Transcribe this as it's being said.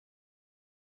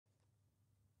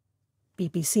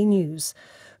BBC News.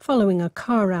 Following a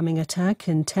car ramming attack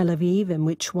in Tel Aviv in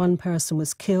which one person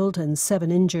was killed and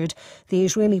 7 injured, the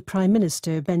Israeli Prime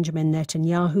Minister Benjamin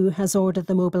Netanyahu has ordered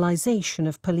the mobilisation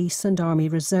of police and army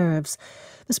reserves.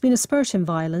 There's been a spurt in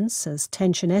violence as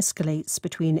tension escalates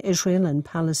between Israel and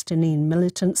Palestinian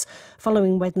militants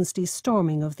following Wednesday's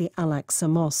storming of the Al-Aqsa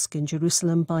Mosque in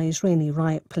Jerusalem by Israeli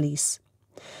riot police.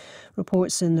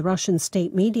 Reports in the Russian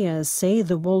state media say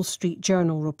the Wall Street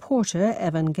Journal reporter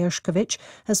Evan Gershkovich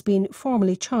has been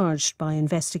formally charged by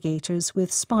investigators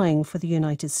with spying for the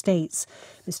United States.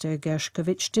 Mr.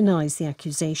 Gershkovich denies the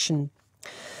accusation.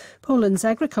 Poland's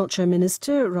Agriculture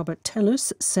Minister Robert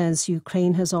Telus says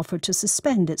Ukraine has offered to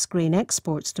suspend its grain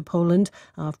exports to Poland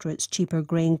after its cheaper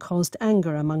grain caused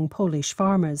anger among Polish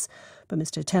farmers. But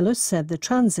Mr. Telus said the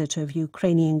transit of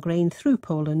Ukrainian grain through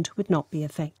Poland would not be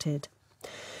affected.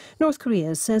 North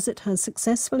Korea says it has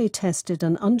successfully tested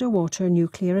an underwater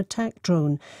nuclear attack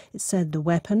drone. It said the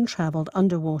weapon travelled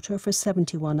underwater for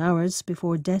 71 hours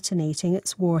before detonating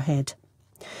its warhead.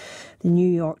 The New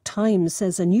York Times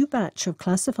says a new batch of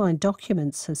classified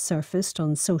documents has surfaced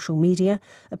on social media,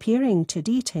 appearing to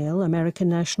detail American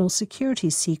national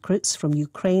security secrets from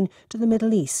Ukraine to the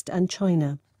Middle East and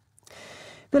China.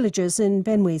 Villagers in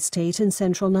Benue State in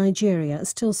central Nigeria are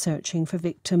still searching for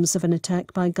victims of an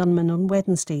attack by gunmen on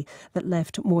Wednesday that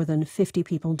left more than 50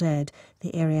 people dead.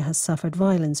 The area has suffered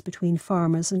violence between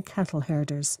farmers and cattle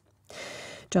herders.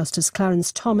 Justice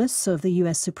Clarence Thomas of the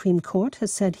US Supreme Court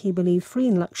has said he believed free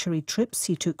and luxury trips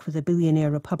he took with a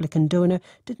billionaire Republican donor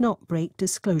did not break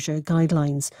disclosure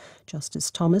guidelines.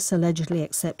 Justice Thomas allegedly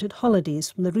accepted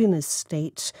holidays from the real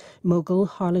estate mogul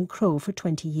Harlan Crow for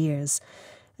 20 years.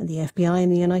 And the FBI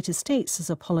in the United States has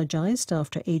apologised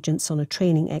after agents on a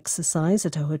training exercise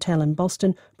at a hotel in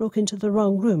Boston broke into the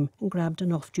wrong room and grabbed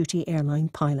an off-duty airline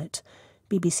pilot.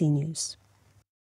 BBC News.